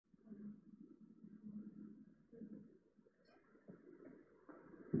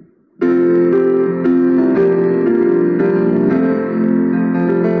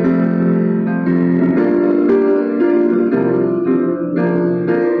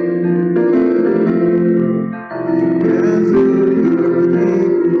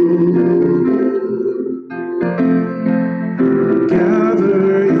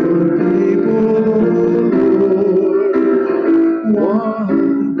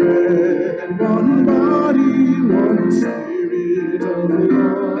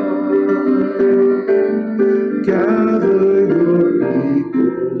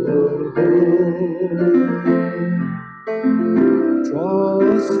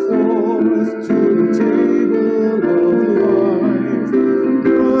forth to the table of life.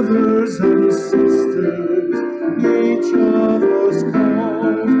 Brothers and sisters, each of us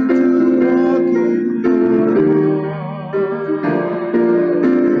called to walk in your light.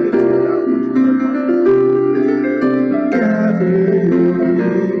 Gather your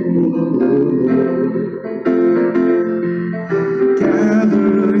people, O Lord. Gather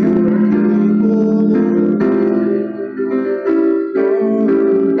your people, O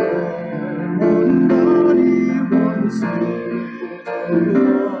Lord. One body, one spirit of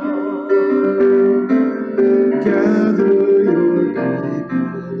love. Gather your people,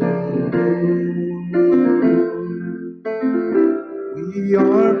 O Lord. We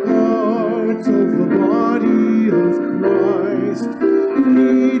are parts of the body of Christ,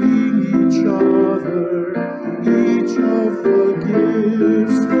 needing each other, each of the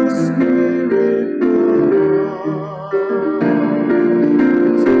gifts the Spirit provides.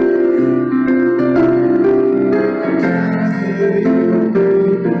 Gather your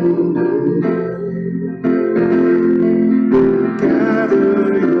people, O Lord. Gather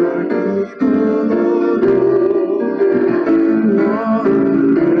your people, O Lord.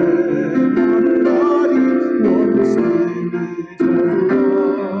 One bread, one body, one spirit of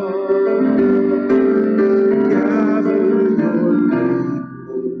love. Gather your people,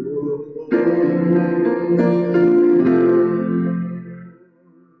 O Lord.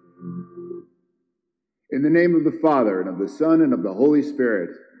 In the name of the Father, and of the Son, and of the Holy Spirit.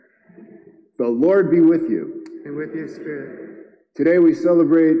 The Lord be with you. And with your spirit. Today we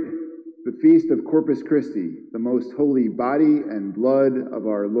celebrate the feast of Corpus Christi, the most holy body and blood of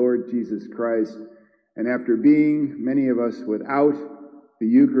our Lord Jesus Christ. And after being, many of us, without the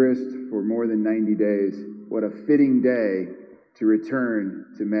Eucharist for more than 90 days, what a fitting day to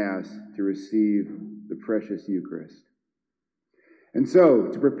return to Mass to receive the precious Eucharist. And so,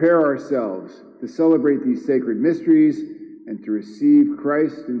 to prepare ourselves to celebrate these sacred mysteries and to receive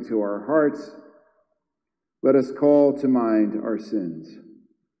Christ into our hearts, let us call to mind our sins.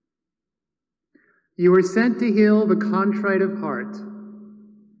 You were sent to heal the contrite of heart.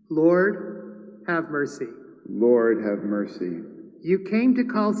 Lord, have mercy. Lord, have mercy. You came to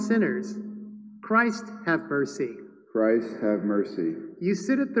call sinners. Christ, have mercy. Christ, have mercy. You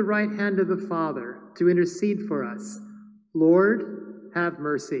sit at the right hand of the Father to intercede for us. Lord, have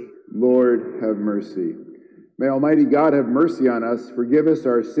mercy. Lord, have mercy. May Almighty God have mercy on us, forgive us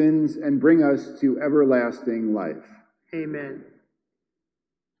our sins, and bring us to everlasting life. Amen.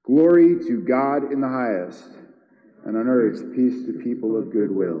 Glory to God in the highest, and on earth peace to people of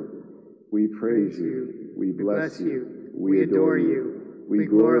good will. We praise you, we bless you, we adore you, we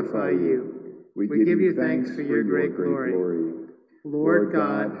glorify you, we give you thanks for your great glory. Lord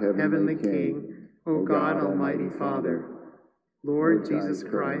God, heavenly King, O God, almighty Father, Lord Jesus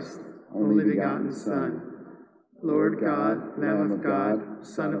Christ, only begotten Son, Lord God, Lamb of God,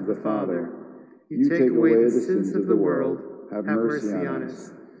 Son of the Father, you take away the sins of the world, have mercy on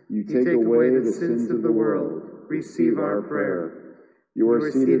us. You take away the sins of the world, receive our prayer. You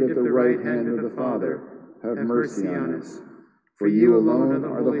are seated at the right hand of the Father, have mercy on us. For you alone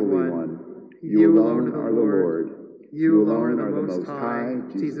are the Holy One, you alone are the Lord, you alone are the Most High,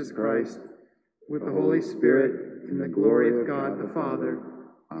 Jesus Christ, with the Holy Spirit, in the glory of God the Father.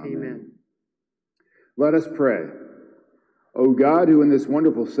 Amen. Let us pray. O God, who in this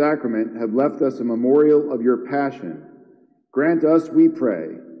wonderful sacrament have left us a memorial of your passion, grant us, we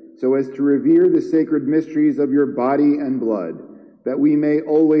pray, so as to revere the sacred mysteries of your body and blood, that we may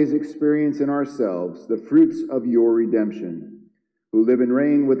always experience in ourselves the fruits of your redemption, who live and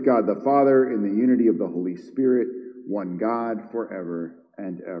reign with God the Father in the unity of the Holy Spirit, one God, forever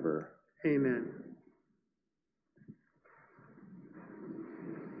and ever. Amen.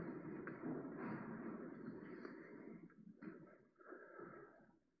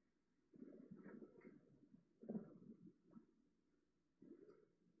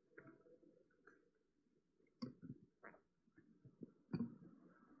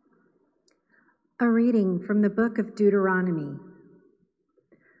 A reading from the book of Deuteronomy.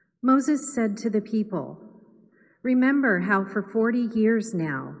 Moses said to the people, "Remember how for 40 years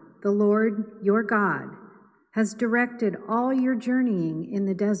now the Lord your God has directed all your journeying in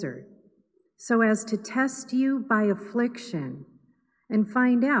the desert, so as to test you by affliction and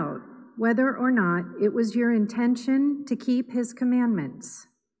find out whether or not it was your intention to keep his commandments.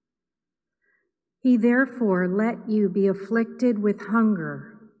 He therefore let you be afflicted with hunger,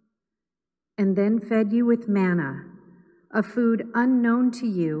 and then fed you with manna, a food unknown to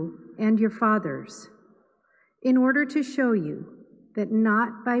you and your fathers, in order to show you that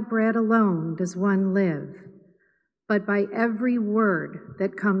not by bread alone does one live, but by every word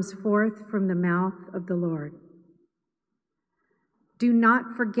that comes forth from the mouth of the Lord. Do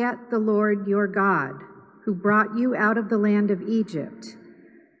not forget the Lord your God, who brought you out of the land of Egypt,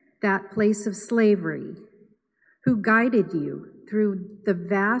 that place of slavery, who guided you through the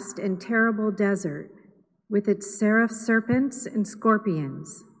vast and terrible desert with its serpents and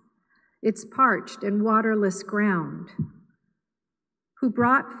scorpions, its parched and waterless ground, who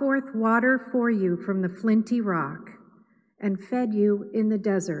brought forth water for you from the flinty rock and fed you in the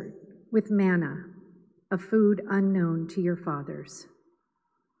desert with manna, a food unknown to your fathers.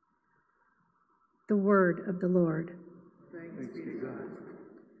 The word of the Lord. Thanks be to God.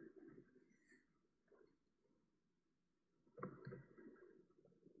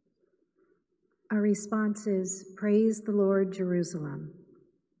 Our response is, praise the Lord, Jerusalem.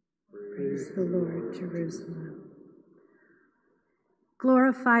 Praise the Lord, Jerusalem.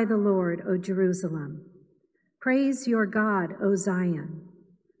 Glorify the Lord, O Jerusalem. Praise your God, O Zion,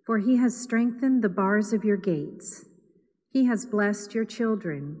 for he has strengthened the bars of your gates. He has blessed your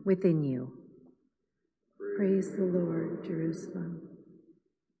children within you. Praise the Lord, Jerusalem.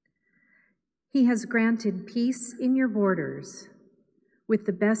 He has granted peace in your borders. With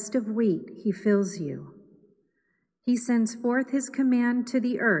the best of wheat, he fills you. He sends forth his command to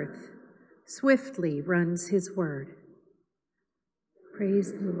the earth. Swiftly runs his word.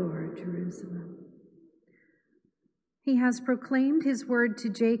 Praise the Lord, Jerusalem. He has proclaimed his word to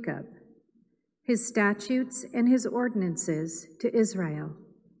Jacob, his statutes and his ordinances to Israel.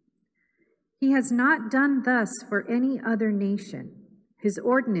 He has not done thus for any other nation. His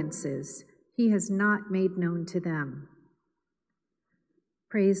ordinances he has not made known to them.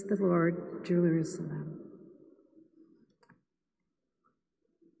 Praise the Lord, Jerusalem.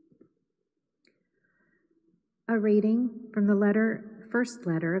 A reading from the first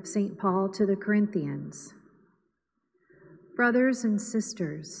letter of St. Paul to the Corinthians. Brothers and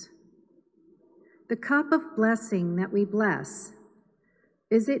sisters, the cup of blessing that we bless,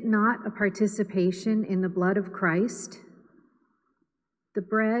 is it not a participation in the blood of Christ? The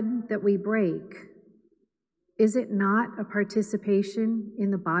bread that we break, is it not a participation in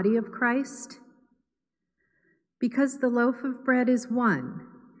the body of Christ? Because the loaf of bread is one,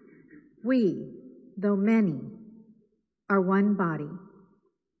 we, though many, are one body,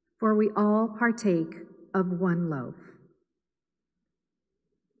 for we all partake of one loaf.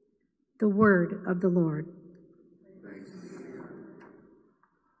 The word of the Lord.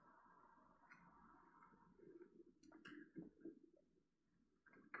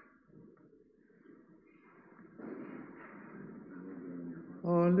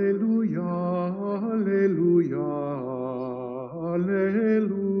 Alleluia, alleluia,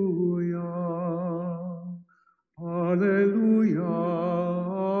 alleluia, alleluia,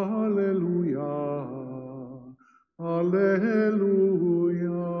 alleluia, alleluia.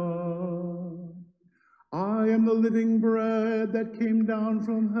 I am the living bread that came down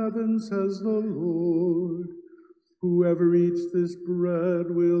from heaven, says the Lord. Whoever eats this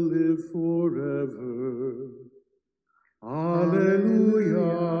bread will live forever.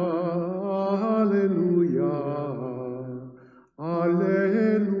 Alleluia, alleluia,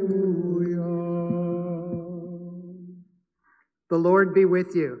 alleluia. The Lord be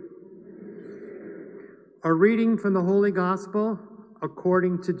with you. A reading from the Holy Gospel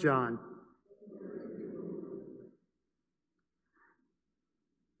according to John.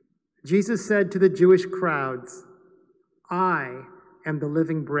 Jesus said to the Jewish crowds, I am the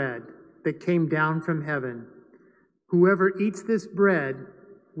living bread that came down from heaven. Whoever eats this bread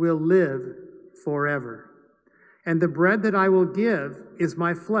will live forever. And the bread that I will give is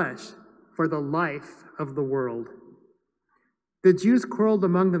my flesh for the life of the world. The Jews quarreled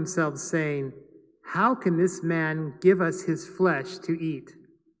among themselves, saying, how can this man give us his flesh to eat?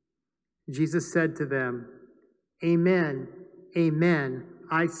 Jesus said to them, Amen, amen,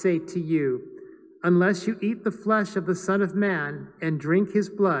 I say to you, unless you eat the flesh of the Son of Man and drink his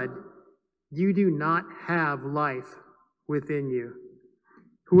blood, you do not have life within you.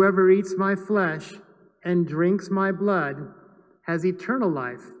 Whoever eats my flesh and drinks my blood has eternal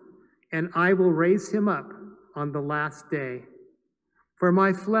life, and I will raise him up on the last day. For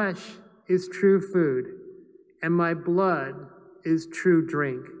my flesh is true food, and my blood is true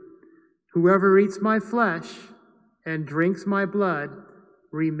drink. Whoever eats my flesh and drinks my blood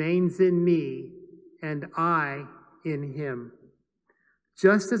remains in me, and I in him.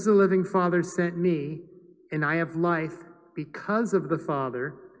 Just as the living Father sent me, and I have life because of the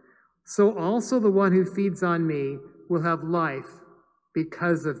Father, so also the one who feeds on me will have life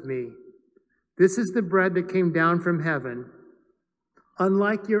because of me. This is the bread that came down from heaven.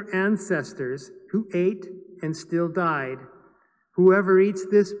 Unlike your ancestors who ate and still died, whoever eats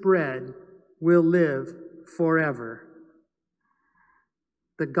this bread will live forever.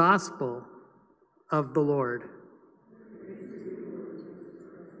 The Gospel of the Lord.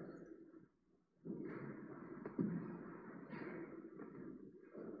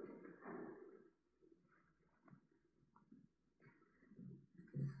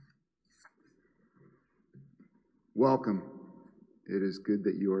 Welcome. It is good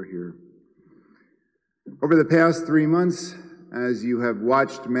that you are here. Over the past 3 months, as you have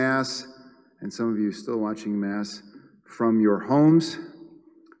watched Mass, and some of you still watching Mass from your homes,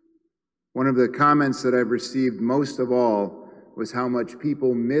 one of the comments that I've received most of all was how much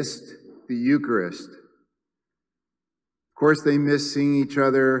people missed the Eucharist. Of course, they miss seeing each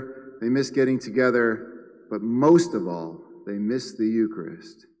other, they miss getting together, but most of all, they miss the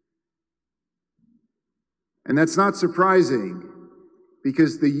Eucharist. And that's not surprising,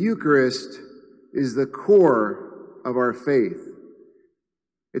 because the Eucharist is the core of our faith.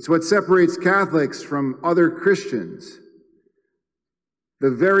 It's what separates Catholics from other Christians. The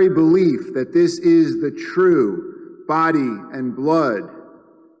very belief that this is the true body and blood,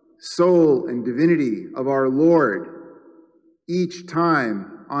 soul and divinity of our Lord, each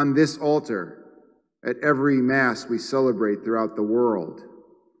time on this altar at every Mass we celebrate throughout the world.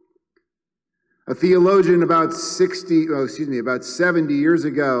 A theologian about 70 years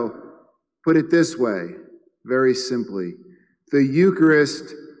ago put it this way, very simply: the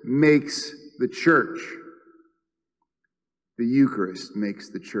Eucharist makes the church. The Eucharist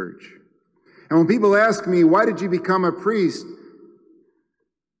makes the church. And when people ask me, why did you become a priest?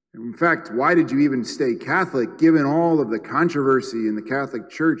 In fact, why did you even stay Catholic, given all of the controversy in the Catholic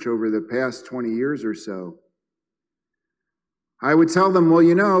Church over the past 20 years or so? I would tell them, well,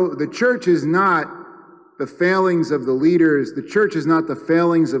 you know, the church is not the failings of the leaders. The church is not the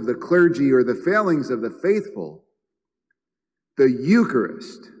failings of the clergy or the failings of the faithful. The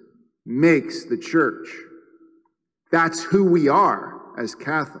Eucharist makes the church. That's who we are as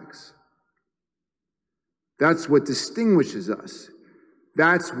Catholics. That's what distinguishes us.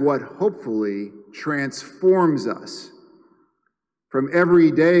 That's what hopefully transforms us from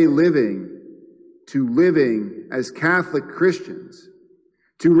everyday living to living as Catholic Christians,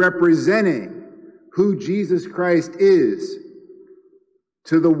 to representing who Jesus Christ is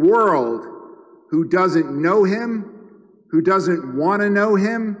to the world who doesn't know him, who doesn't want to know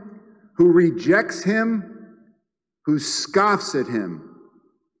him, who rejects him, who scoffs at him.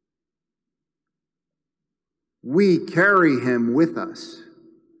 We carry him with us.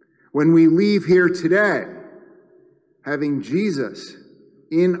 When we leave here today, having Jesus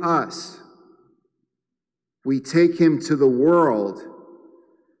in us, we take him to the world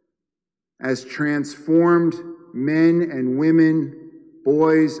as transformed men and women,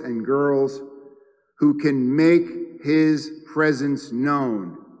 boys and girls, who can make his presence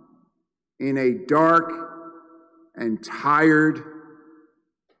known in a dark and tired,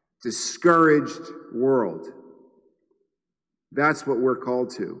 discouraged world. That's what we're called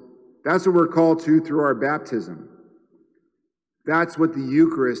to. That's what we're called to through our baptism. That's what the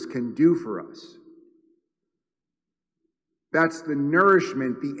Eucharist can do for us. That's the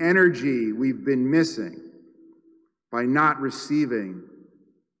nourishment, the energy we've been missing by not receiving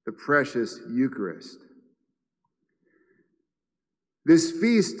the precious Eucharist. This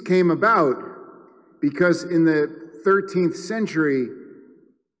feast came about because in the 13th century,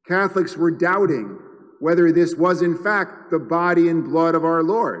 Catholics were doubting whether this was in fact the body and blood of our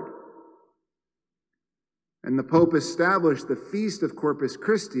Lord. And the Pope established the Feast of Corpus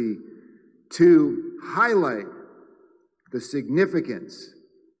Christi to highlight the significance,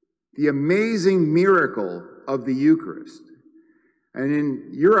 the amazing miracle of the Eucharist. And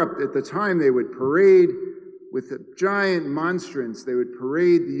in Europe at the time, they would parade with a giant monstrance. They would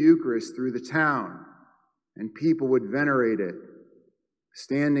parade the Eucharist through the town, and people would venerate it,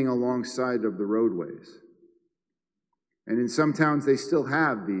 standing alongside of the roadways. And in some towns, they still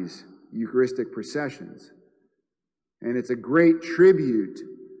have these Eucharistic processions. And it's a great tribute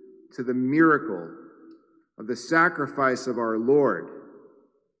to the miracle of the sacrifice of our Lord.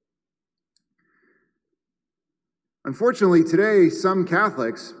 Unfortunately, today, some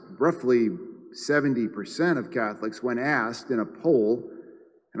Catholics, roughly 70% of Catholics, when asked in a poll,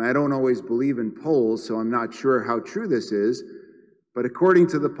 and I don't always believe in polls, so I'm not sure how true this is, but according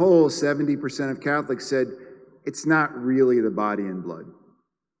to the poll, 70% of Catholics said, it's not really the body and blood.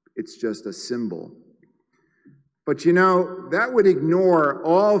 It's just a symbol. But you know, that would ignore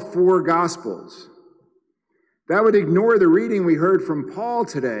all four Gospels. That would ignore the reading we heard from Paul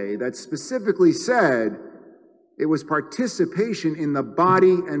today that specifically said it was participation in the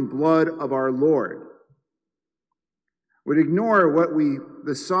body and blood of our Lord. would ignore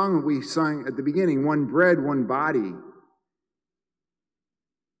the song we sang at the beginning, one bread, one body.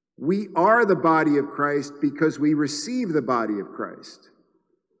 We are the body of Christ because we receive the body of Christ.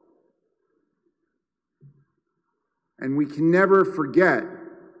 And we can never forget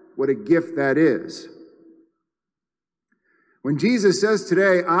what a gift that is. When Jesus says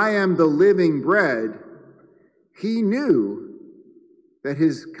today, I am the living bread, he knew that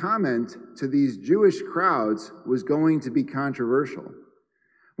his comment to these Jewish crowds was going to be controversial.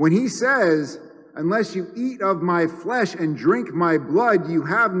 When he says, unless you eat of my flesh and drink my blood, you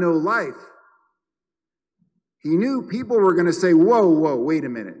have no life, he knew people were going to say, whoa, wait a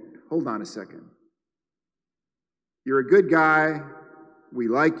minute, hold on a second. You're a good guy, we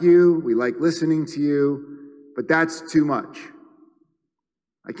like you, we like listening to you, but that's too much.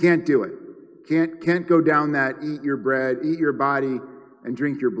 I can't do it. Can't go down that eat your bread, eat your body, and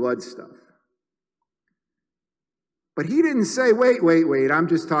drink your blood stuff. But he didn't say, wait, I'm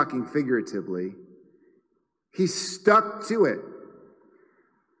just talking figuratively. He stuck to it.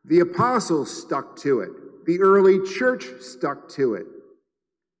 The apostles stuck to it. The early church stuck to it.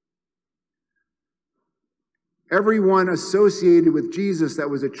 Everyone associated with Jesus that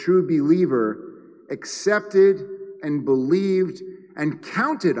was a true believer accepted and believed and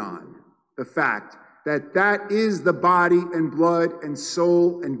counted on the fact that that is the body and blood and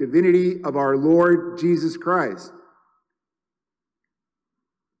soul and divinity of our Lord Jesus Christ.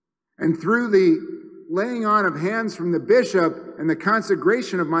 And through the laying on of hands from the bishop and the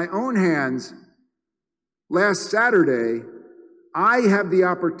consecration of my own hands last Saturday, I have the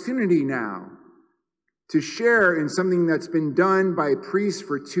opportunity now to share in something that's been done by priests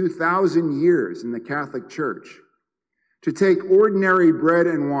for 2,000 years in the Catholic Church, to take ordinary bread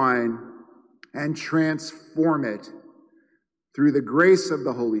and wine and transform it through the grace of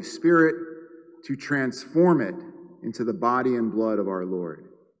the Holy Spirit, to transform it into the body and blood of our Lord.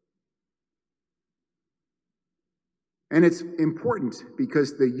 And it's important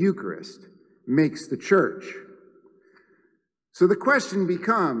because the Eucharist makes the church. So the question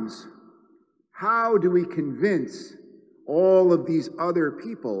becomes, how do we convince all of these other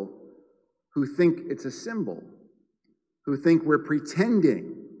people who think it's a symbol, who think we're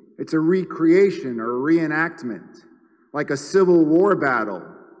pretending it's a recreation or a reenactment, like a Civil War battle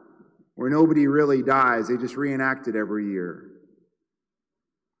where nobody really dies, they just reenact it every year?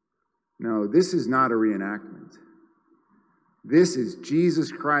 No, this is not a reenactment. This is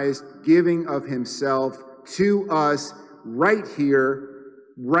Jesus Christ giving of himself to us right here,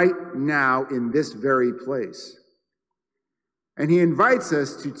 right now, in this very place. And he invites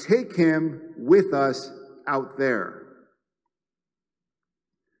us to take him with us out there.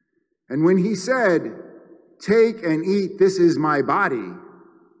 And when he said, take and eat, this is my body,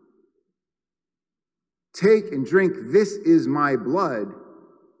 take and drink, this is my blood,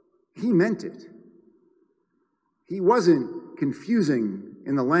 he meant it. He wasn't confusing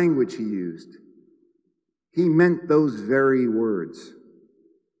in the language he used. He meant those very words.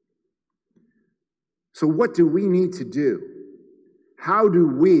 So what do we need to do? How do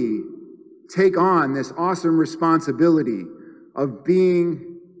we take on this awesome responsibility of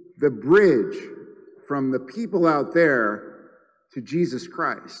being the bridge from the people out there to Jesus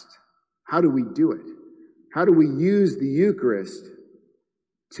Christ? How do we do it? How do we use the Eucharist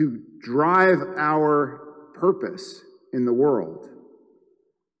to drive our purpose in the world?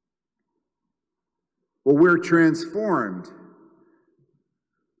 Well, we're transformed.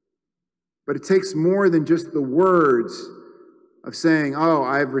 But it takes more than just the words of saying, oh,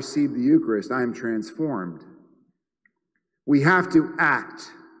 I've received the Eucharist, I am transformed. We have to act.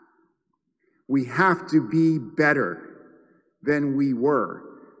 We have to be better than we were.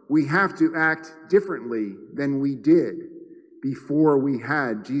 We have to act differently than we did before we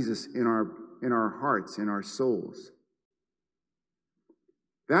had Jesus in our hearts, in our souls.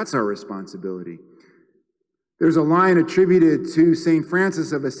 That's our responsibility. There's a line attributed to St.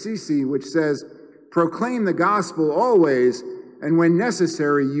 Francis of Assisi which says, proclaim the gospel always, and when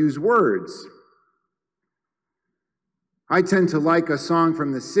necessary, use words. I tend to like a song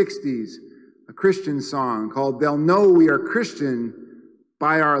from the 60s, a Christian song called They'll Know We Are Christian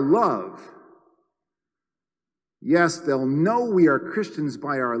by Our Love. Yes, they'll know we are Christians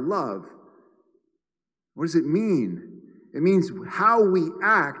by our love. What does it mean? It means how we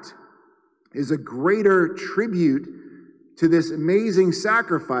act is a greater tribute to this amazing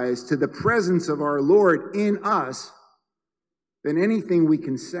sacrifice, to the presence of our Lord in us, than anything we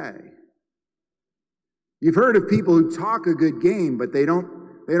can say. You've heard of people who talk a good game, but they don't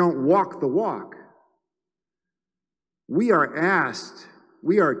walk the walk. We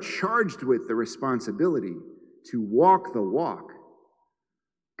are charged with the responsibility to walk the walk.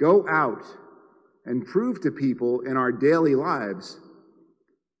 Go out and prove to people in our daily lives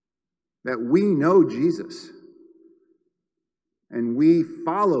that we know Jesus and we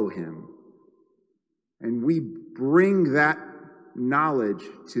follow him and we bring that knowledge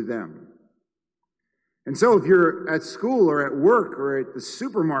to them. And so if you're at school or at work or at the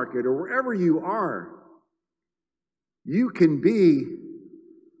supermarket or wherever you are, you can be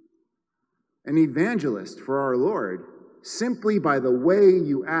an evangelist for our Lord simply by the way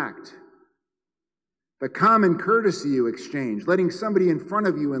you act, the common courtesy you exchange, letting somebody in front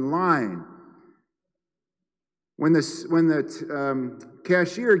of you in line. When the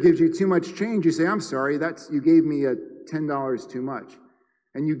cashier gives you too much change, you say, "I'm sorry, you gave me $10 too much,"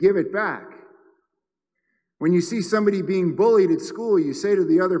 and you give it back. When you see somebody being bullied at school, you say to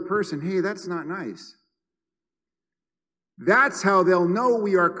the other person, "Hey, that's not nice." That's how they'll know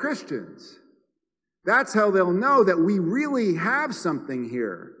we are Christians. That's how they'll know that we really have something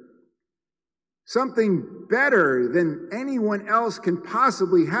here. Something better than anyone else can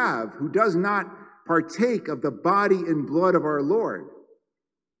possibly have who does not partake of the body and blood of our Lord.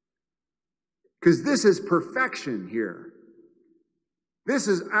 Because this is perfection here. This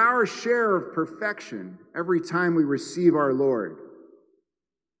is our share of perfection every time we receive our Lord.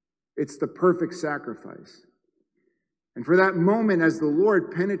 It's the perfect sacrifice. And for that moment, as the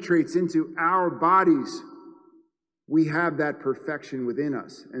Lord penetrates into our bodies, we have that perfection within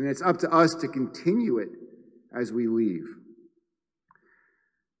us. And it's up to us to continue it as we leave.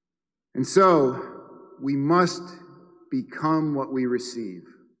 And so, we must become what we receive.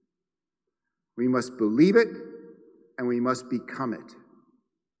 We must believe it, and we must become it.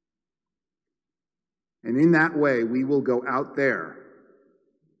 And in that way, we will go out there,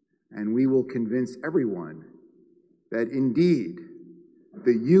 and we will convince everyone that indeed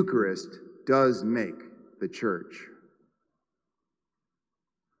the Eucharist does make the church.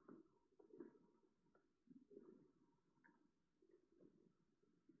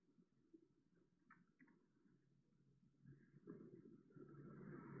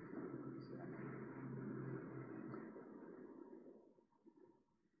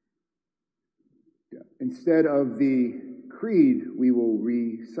 Instead of the creed, we will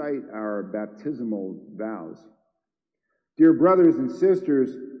recite our baptismal vows. Dear brothers and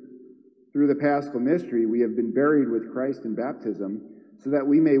sisters, through the Paschal mystery, we have been buried with Christ in baptism, so that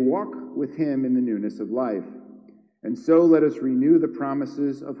we may walk with him in the newness of life. And so let us renew the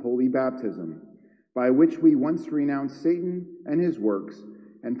promises of holy baptism, by which we once renounced Satan and his works,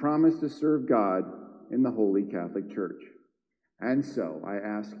 and promised to serve God in the Holy Catholic Church. And so I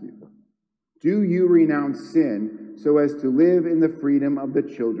ask you, do you renounce sin so as to live in the freedom of the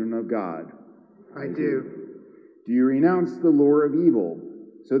children of God? I do. Do you renounce the lure of evil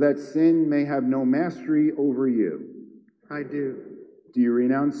so that sin may have no mastery over you? I do. Do you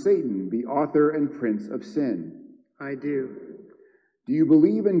renounce Satan, the author and prince of sin? I do. Do you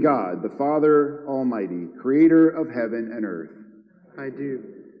believe in God, the Father Almighty, creator of heaven and earth? I do.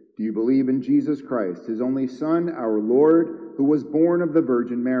 Do you believe in Jesus Christ, his only Son, our Lord, who was born of the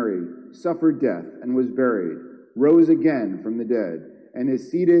Virgin Mary, suffered death and was buried, rose again from the dead, and is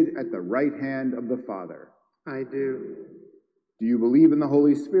seated at the right hand of the Father? I do. Do you believe in the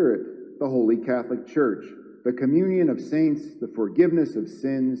Holy Spirit, the Holy Catholic Church, the communion of saints, the forgiveness of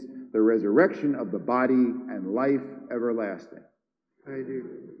sins, the resurrection of the body, and life everlasting? I do.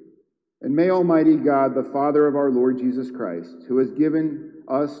 And may Almighty God, the Father of our Lord Jesus Christ, who has given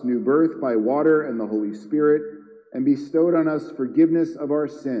us new birth by water and the Holy Spirit, and bestowed on us forgiveness of our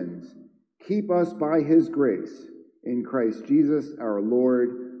sins, keep us by his grace in Christ Jesus our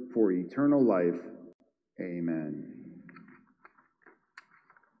Lord for eternal life. Amen.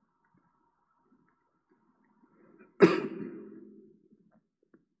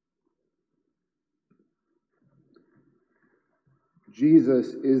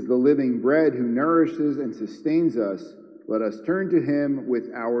 Jesus is the living bread who nourishes and sustains us. Let us turn to him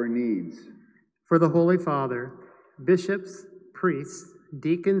with our needs. For the Holy Father, bishops, priests,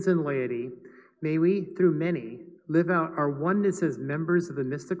 deacons, and laity, may we, through many, live out our oneness as members of the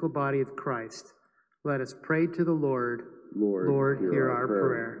mystical body of Christ. Let us pray to the Lord. Lord, hear our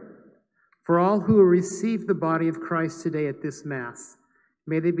prayer. For all who will receive the body of Christ today at this Mass,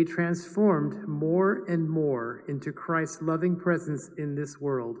 may they be transformed more and more into Christ's loving presence in this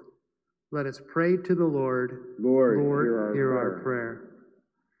world. Let us pray to the Lord. Lord, hear our prayer.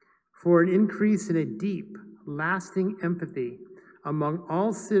 For an increase in a deep, lasting empathy among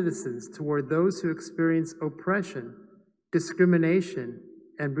all citizens toward those who experience oppression, discrimination,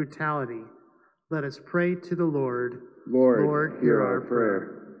 and brutality, let us pray to the Lord. Lord, hear our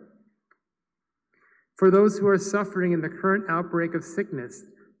prayer. For those who are suffering in the current outbreak of sickness,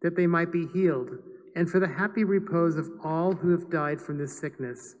 that they might be healed, and for the happy repose of all who have died from this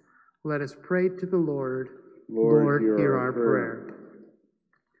sickness, let us pray to the Lord. Lord, hear our prayer.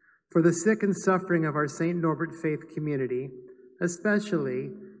 For the sick and suffering of our St. Norbert faith community,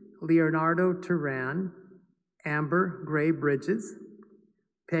 especially Leonardo Turan, Amber Gray Bridges,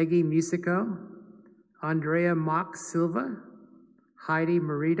 Peggy Musico, Andrea Mock Silva, Heidi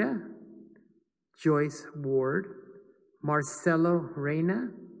Merida, Joyce Ward, Marcelo Reina,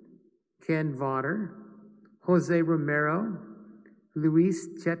 Ken Votter, Jose Romero, Luis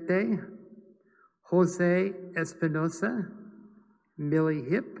Chete, Jose Espinosa, Millie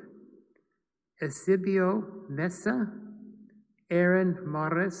Hip, Esibio Mesa, Aaron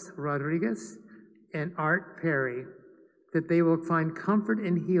Mares Rodriguez, and Art Perry, that they will find comfort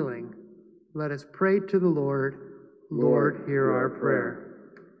and healing. Let us pray to the Lord. Lord, hear our prayer.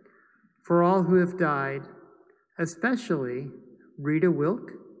 For all who have died, especially Rita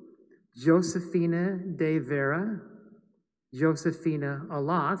Wilk, Josefina de Vera, Josefina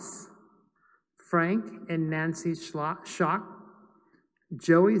Alas, Frank and Nancy Schock,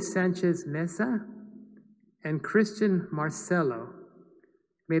 Joey Sanchez Mesa, and Christian Marcelo,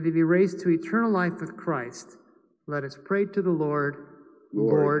 may they be raised to eternal life with Christ. Let us pray to the Lord.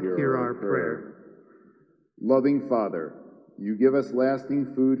 Lord, hear our prayer. Loving Father, you give us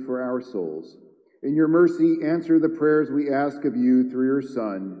lasting food for our souls. In your mercy, answer the prayers we ask of you through your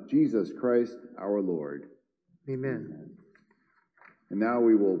Son, Jesus Christ, our Lord. Amen. And now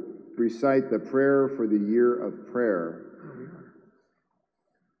we will recite the prayer for the year of prayer.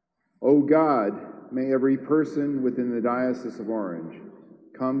 O God, may every person within the Diocese of Orange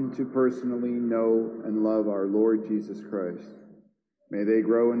come to personally know and love our Lord Jesus Christ. May they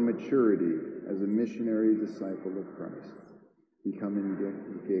grow in maturity as a missionary disciple of Christ, become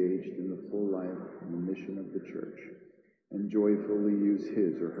engaged in the full life and the mission of the Church, and joyfully use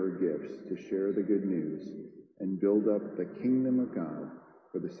his or her gifts to share the good news and build up the kingdom of God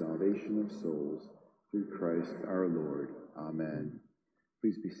for the salvation of souls through Christ our Lord. Amen.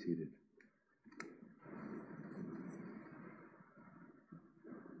 Please be seated.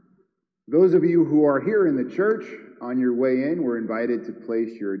 Those of you who are here in the church, on your way in, we're invited to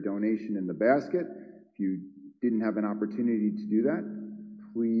place your donation in the basket. If you didn't have an opportunity to do that,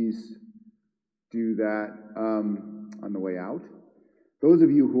 please do that on the way out. Those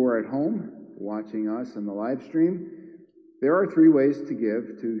of you who are at home watching us on the live stream, there are 3 ways to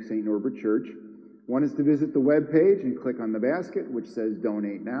give to St. Norbert Church. One is to visit the web page and click on the basket, which says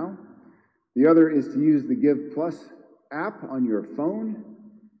Donate Now. The other is to use the Give Plus app on your phone,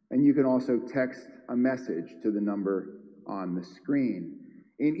 and you can also text a message to the number on the screen.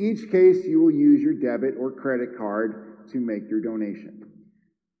 In each case, you will use your debit or credit card to make your donation.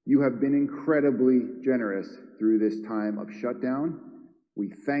 You have been incredibly generous through this time of shutdown.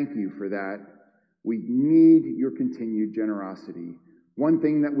 We thank you for that. We need your continued generosity. One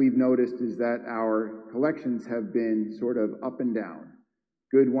thing that we've noticed is that our collections have been sort of up and down.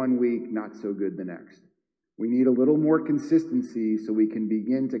 Good one week, not so good the next. We need a little more consistency so we can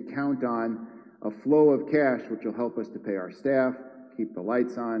begin to count on a flow of cash, which will help us to pay our staff, keep the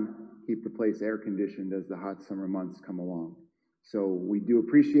lights on, keep the place air conditioned as the hot summer months come along. So we do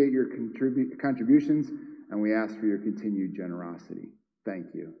appreciate your contributions, and we ask for your continued generosity.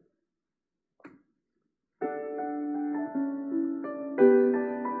 Thank you.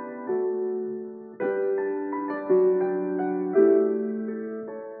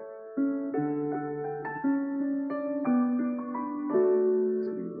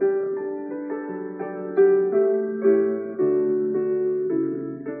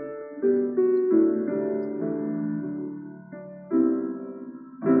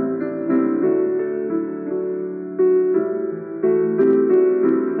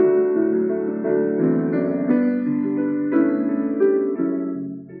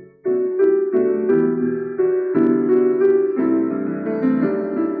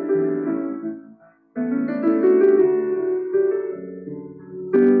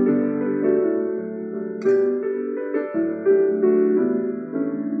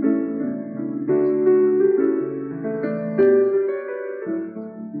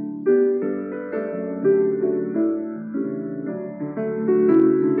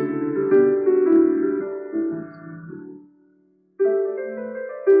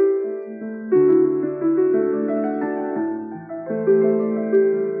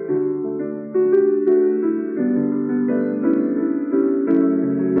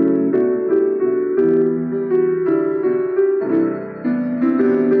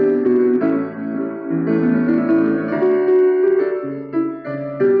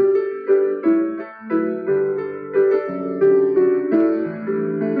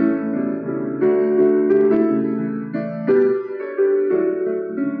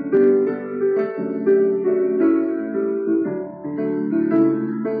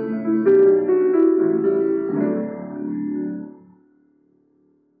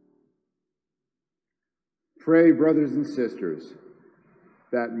 Pray, brothers and sisters,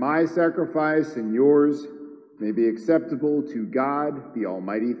 that my sacrifice and yours may be acceptable to God, the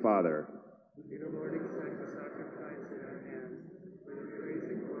Almighty Father. May the Lord accept the sacrifice in our hands for the praise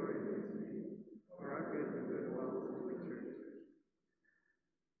and glory of his name, for our good and the good welfare of the church.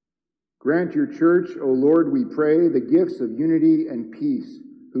 Grant your church, O Lord, we pray, the gifts of unity and peace,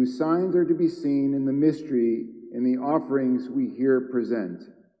 whose signs are to be seen in the mystery in the offerings we here present.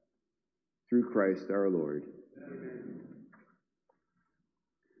 Through Christ our Lord. Amen.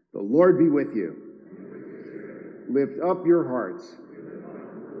 The Lord be with you. Lift up your hearts.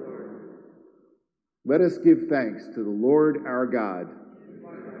 Let us give thanks to the Lord our God.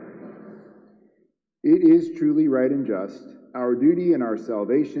 It is truly right and just, our duty and our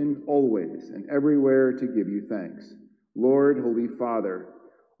salvation, always and everywhere to give you thanks, Lord, Holy Father,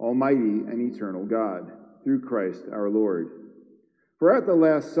 Almighty and eternal God, through Christ our Lord. For at the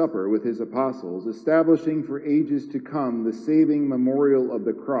Last Supper with his apostles, establishing for ages to come the saving memorial of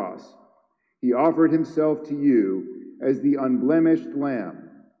the cross, he offered himself to you as the unblemished Lamb,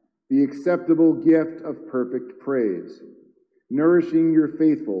 the acceptable gift of perfect praise. Nourishing your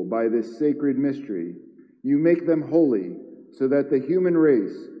faithful by this sacred mystery, you make them holy, so that the human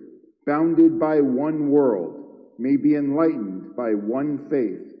race, bounded by one world, may be enlightened by one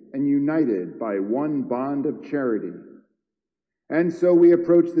faith and united by one bond of charity. And so we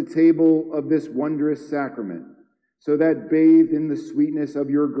approach the table of this wondrous sacrament, so that bathed in the sweetness of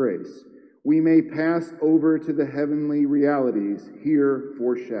your grace, we may pass over to the heavenly realities here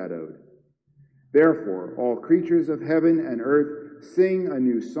foreshadowed. Therefore, all creatures of heaven and earth sing a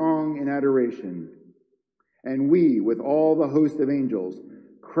new song in adoration. And we, with all the host of angels,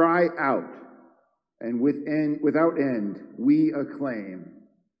 cry out, and without end we acclaim,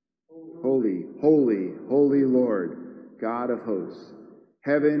 Holy, holy, holy Lord, God of hosts.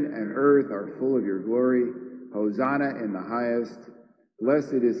 Heaven and earth are full of your glory. Hosanna in the highest.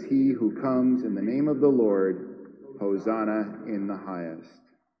 Blessed is he who comes in the name of the Lord. Hosanna in the highest.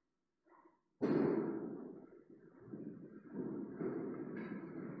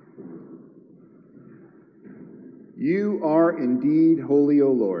 You are indeed holy,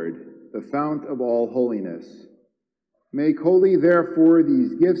 O Lord, the fount of all holiness. Make holy, therefore,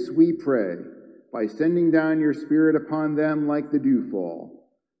 these gifts, we pray, by sending down your Spirit upon them like the dewfall,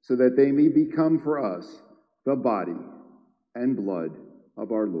 so that they may become for us the body and blood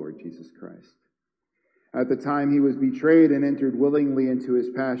of our Lord Jesus Christ. At the time he was betrayed and entered willingly into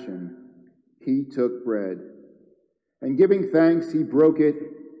his passion, he took bread, and giving thanks, he broke it,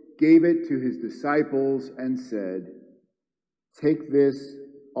 gave it to his disciples, and said, Take this,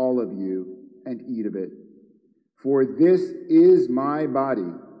 all of you, and eat of it, for this is my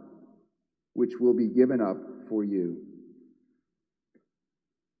body, which will be given up for you.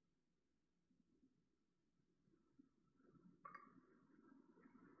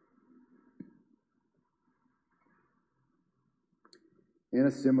 In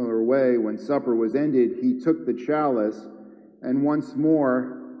a similar way, when supper was ended, he took the chalice, and once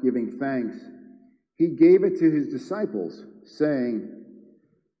more, giving thanks, he gave it to his disciples, saying,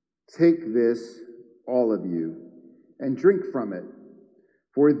 Take this, all of you, and drink from it.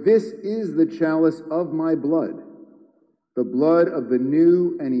 For this is the chalice of my blood, the blood of the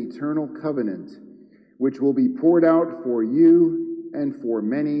new and eternal covenant, which will be poured out for you and for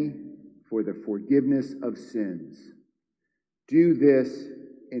many for the forgiveness of sins. Do this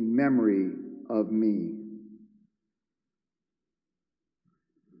in memory of me.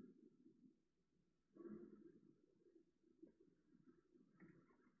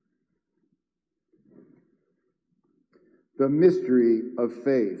 The mystery of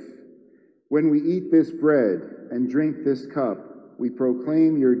faith. When we eat this bread and drink this cup, we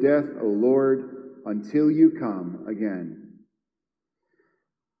proclaim your death, O Lord, until you come again.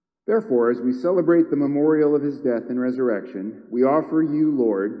 Therefore, as we celebrate the memorial of his death and resurrection, we offer you,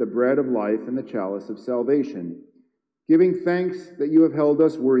 Lord, the bread of life and the chalice of salvation, giving thanks that you have held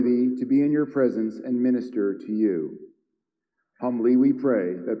us worthy to be in your presence and minister to you. Humbly we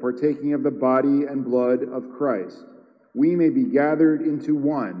pray that partaking of the body and blood of Christ, we may be gathered into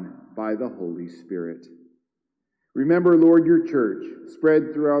one by the Holy Spirit. Remember, Lord, your church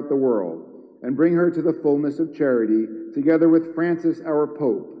spread throughout the world, and bring her to the fullness of charity, together with Francis, our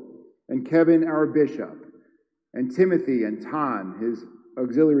Pope, and Kevin, our Bishop, and Timothy and Tan, his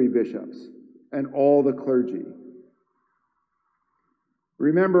auxiliary bishops, and all the clergy.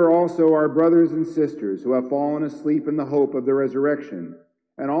 Remember also our brothers and sisters who have fallen asleep in the hope of the resurrection,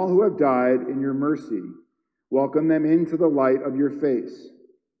 and all who have died in your mercy. Welcome them into the light of your face.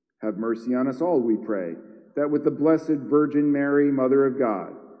 Have mercy on us all, we pray, that with the Blessed Virgin Mary, Mother of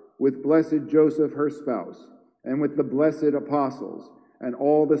God, with blessed Joseph, her spouse, and with the blessed apostles, and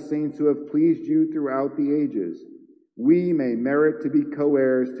all the saints who have pleased you throughout the ages, we may merit to be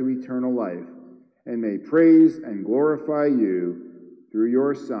co-heirs to eternal life, and may praise and glorify you through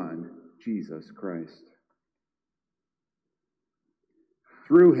your Son, Jesus Christ.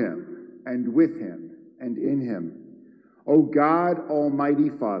 Through him, and with him, and in him, O God, Almighty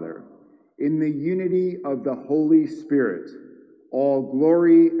Father, in the unity of the Holy Spirit, all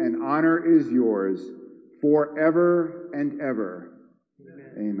glory and honor is yours forever and ever.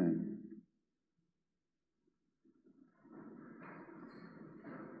 Amen. Amen.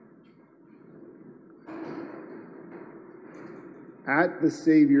 At the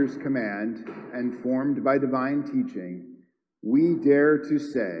Savior's command and formed by divine teaching, we dare to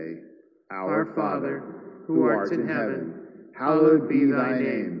say, Our Father, who art in heaven, hallowed be thy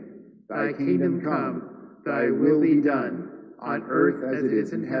name. Thy kingdom come, thy will be done, on earth as it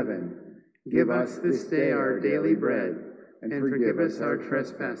is in heaven. Give us this day our daily bread, and forgive us our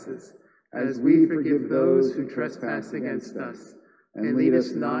trespasses, as we forgive those who trespass against us. And lead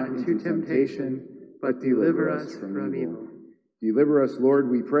us not into temptation, but deliver us from evil. Deliver us, Lord,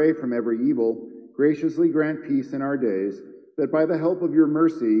 we pray, from every evil. Graciously grant peace in our days, that by the help of your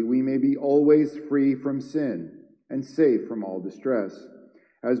mercy we may be always free from sin and safe from all distress,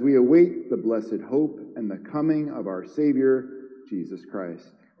 as we await the blessed hope and the coming of our Savior, Jesus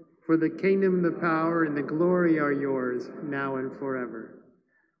Christ. For the kingdom, the power, and the glory are yours, now and forever.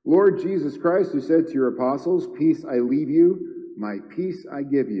 Lord Jesus Christ, who said to your apostles, Peace I leave you, my peace I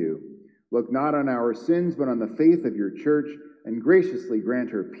give you. Look not on our sins, but on the faith of your church, and graciously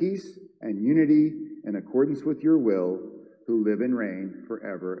grant her peace and unity in accordance with your will, who live and reign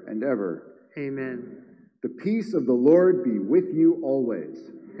forever and ever. Amen. The peace of the Lord be with you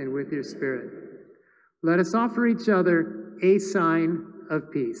always. And with your spirit. Let us offer each other a sign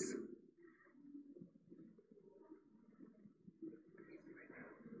of peace.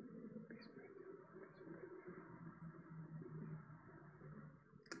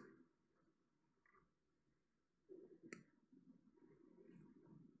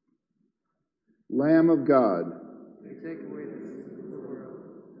 Lamb of God, you take away the sins of the world,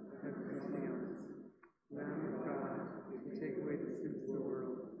 have mercy on us. Lamb of God, you take away the sins of the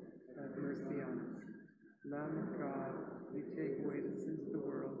world, have mercy on us. Lamb of God, you take away the sins of the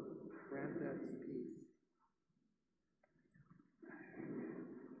world, grant us peace.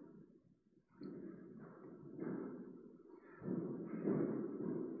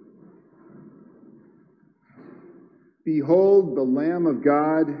 Behold the Lamb of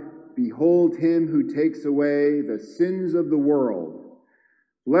God, behold him who takes away the sins of the world.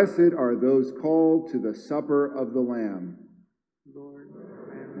 Blessed are those called to the supper of the Lamb. Lord,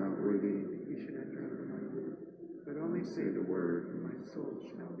 I am not worthy that you should enter into my roof, but only say the word, and my soul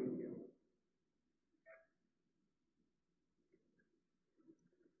shall be healed.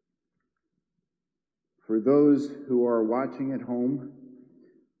 For those who are watching at home,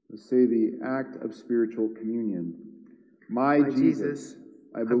 let's say the act of spiritual communion. My Jesus,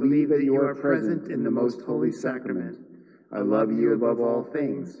 I believe that you are present in the most holy sacrament. I love you above all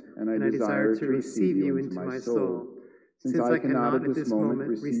things, and I desire to receive you into my soul. Since I cannot at this moment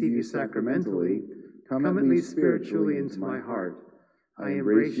receive you sacramentally, come at least spiritually into my heart. I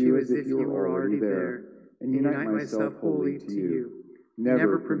embrace you as if you were already there, and unite myself wholly to you.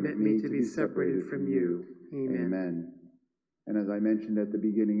 Never permit me to be separated from you. Amen. And as I mentioned at the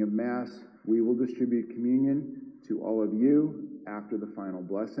beginning of Mass, we will distribute communion to all of you after the final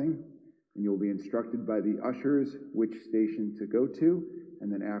blessing, and you'll be instructed by the ushers which station to go to,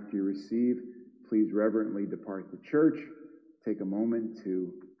 and then after you receive, please reverently depart the church. Take a moment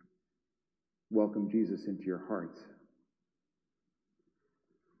to welcome Jesus into your hearts.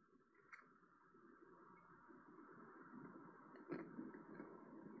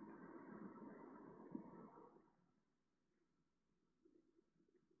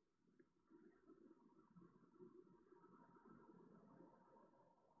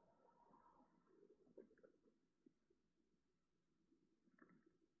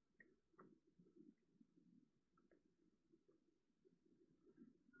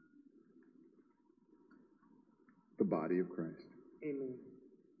 The body of Christ. Amen.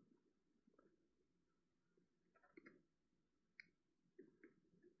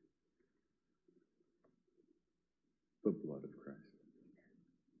 The blood of Christ.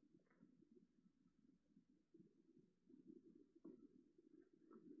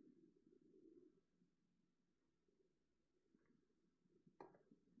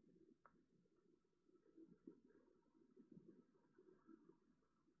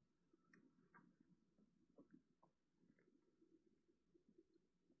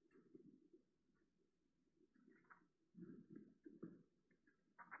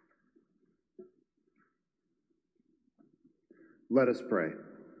 Let us pray.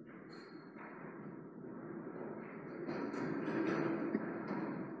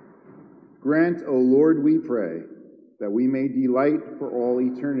 Grant, O Lord, we pray, that we may delight for all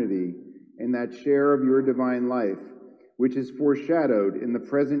eternity in that share of your divine life, which is foreshadowed in the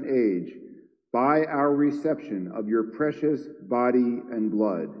present age by our reception of your precious body and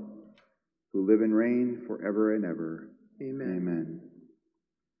blood, who live and reign forever and ever. Amen. Amen.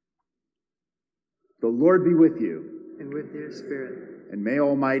 The Lord be with you. And with your spirit. And may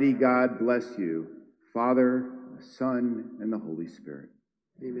Almighty God bless you, Father, Son, and the Holy Spirit.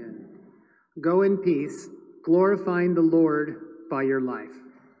 Amen. Go in peace, glorifying the Lord by your life.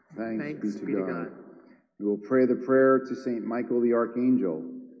 Thanks be to God. We will pray the prayer to St. Michael the Archangel.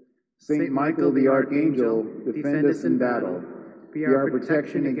 Saint Michael the Archangel, defend us in battle. Be our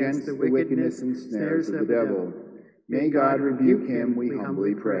protection against the wickedness and snares of the devil. May God rebuke him, we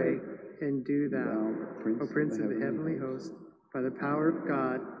humbly pray. And do thou, O Prince of the heavenly host, by the power of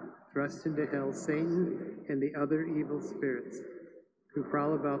God, thrust into hell Satan and the other evil spirits who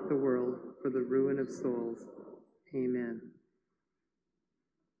prowl about the world for the ruin of souls. Amen.